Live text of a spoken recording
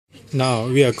Now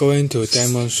we are going to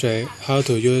demonstrate how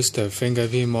to use the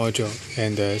Fingerprint module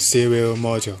and the serial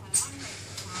module.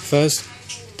 First,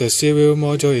 the serial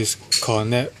module is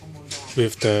connect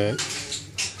with the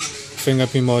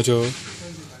Fingerprint module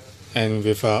and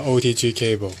with our OTG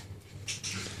cable.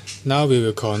 Now we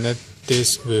will connect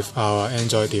this with our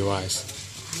Android device.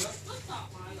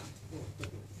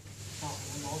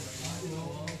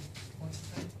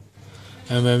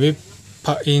 And when we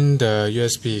plug in the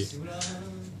USB,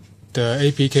 the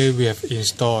APK we have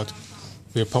installed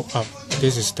will pop up.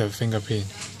 This is the Fingerprint.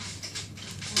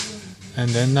 And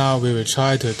then now we will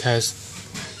try to test.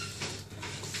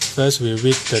 First we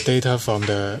read the data from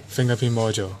the Fingerprint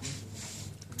module.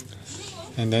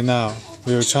 And then now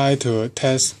we will try to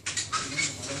test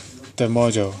the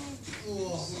module.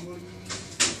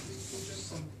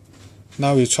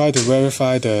 Now we try to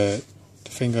verify the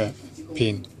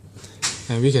fingerprint.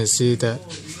 And we can see that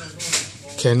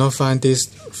cannot find this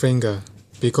finger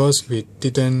because we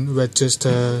didn't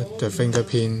register the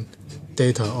fingerprint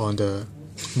data on the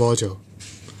module.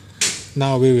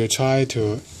 Now we will try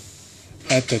to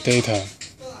add the data.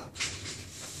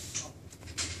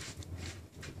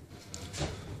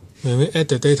 When we add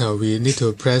the data, we need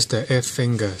to press the add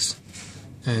fingers,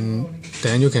 and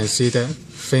then you can see that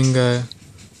finger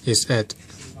is at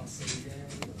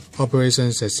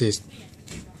operation success.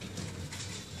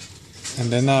 And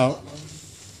then now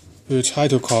we'll try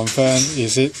to confirm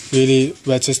is it really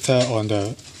registered on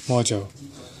the module.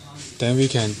 Then we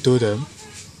can do the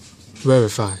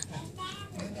verify.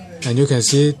 And you can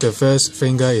see the first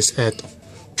finger is added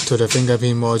to the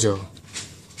fingerprint module.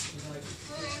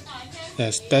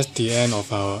 Yes, that's the end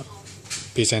of our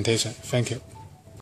presentation. Thank you.